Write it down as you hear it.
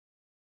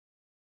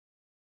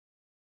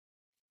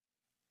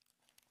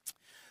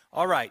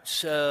All right,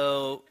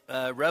 so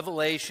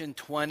Revelation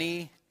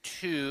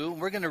 22,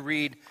 we're going to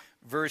read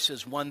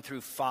verses 1 through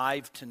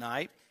 5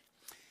 tonight,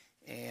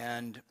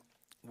 and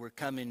we're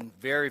coming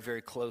very,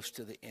 very close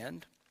to the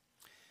end.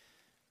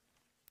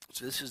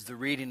 So this is the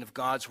reading of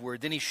God's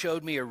word. Then he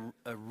showed me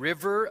a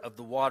river of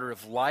the water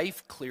of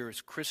life, clear as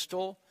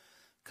crystal,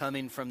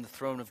 coming from the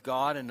throne of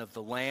God and of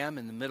the Lamb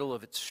in the middle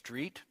of its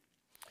street.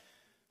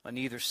 On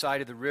either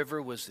side of the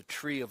river was the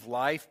tree of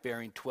life,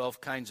 bearing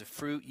 12 kinds of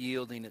fruit,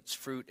 yielding its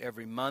fruit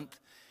every month.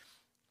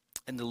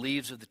 And the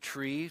leaves of the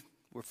tree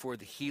were for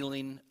the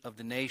healing of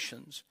the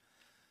nations.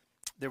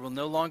 There will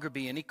no longer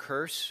be any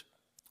curse,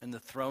 and the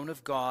throne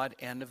of God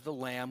and of the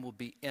Lamb will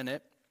be in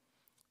it,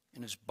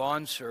 and his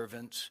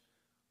bondservants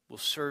will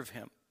serve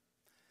him.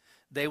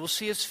 They will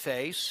see his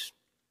face,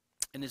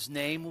 and his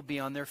name will be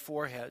on their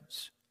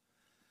foreheads.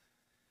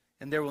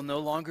 And there will no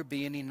longer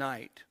be any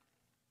night.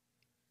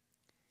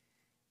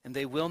 And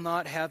they will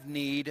not have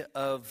need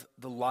of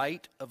the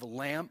light of a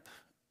lamp,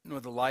 nor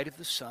the light of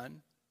the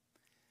sun,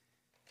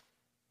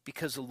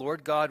 because the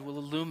Lord God will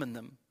illumine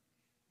them,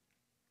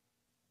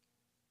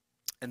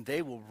 and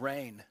they will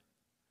reign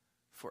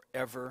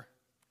forever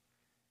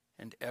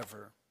and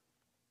ever.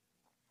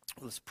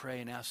 Let's pray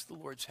and ask the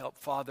Lord's help.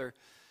 Father,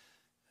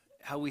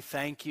 how we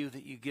thank you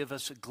that you give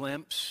us a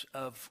glimpse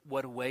of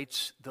what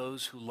awaits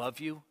those who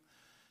love you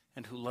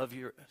and who love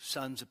your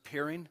Son's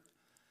appearing.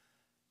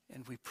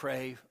 And we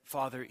pray,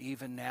 Father,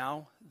 even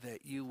now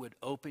that you would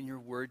open your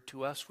word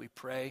to us. We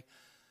pray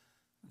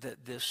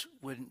that this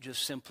wouldn't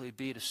just simply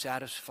be to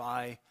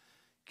satisfy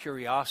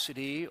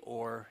curiosity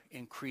or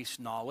increase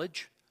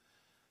knowledge,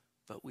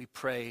 but we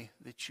pray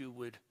that you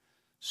would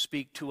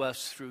speak to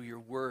us through your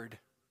word.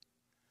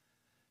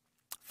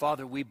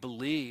 Father, we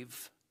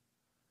believe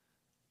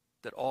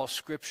that all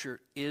Scripture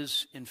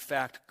is, in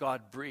fact,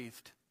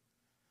 God-breathed.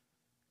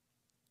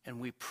 And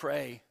we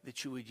pray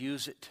that you would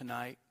use it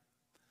tonight.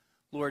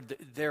 Lord,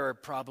 there are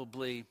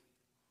probably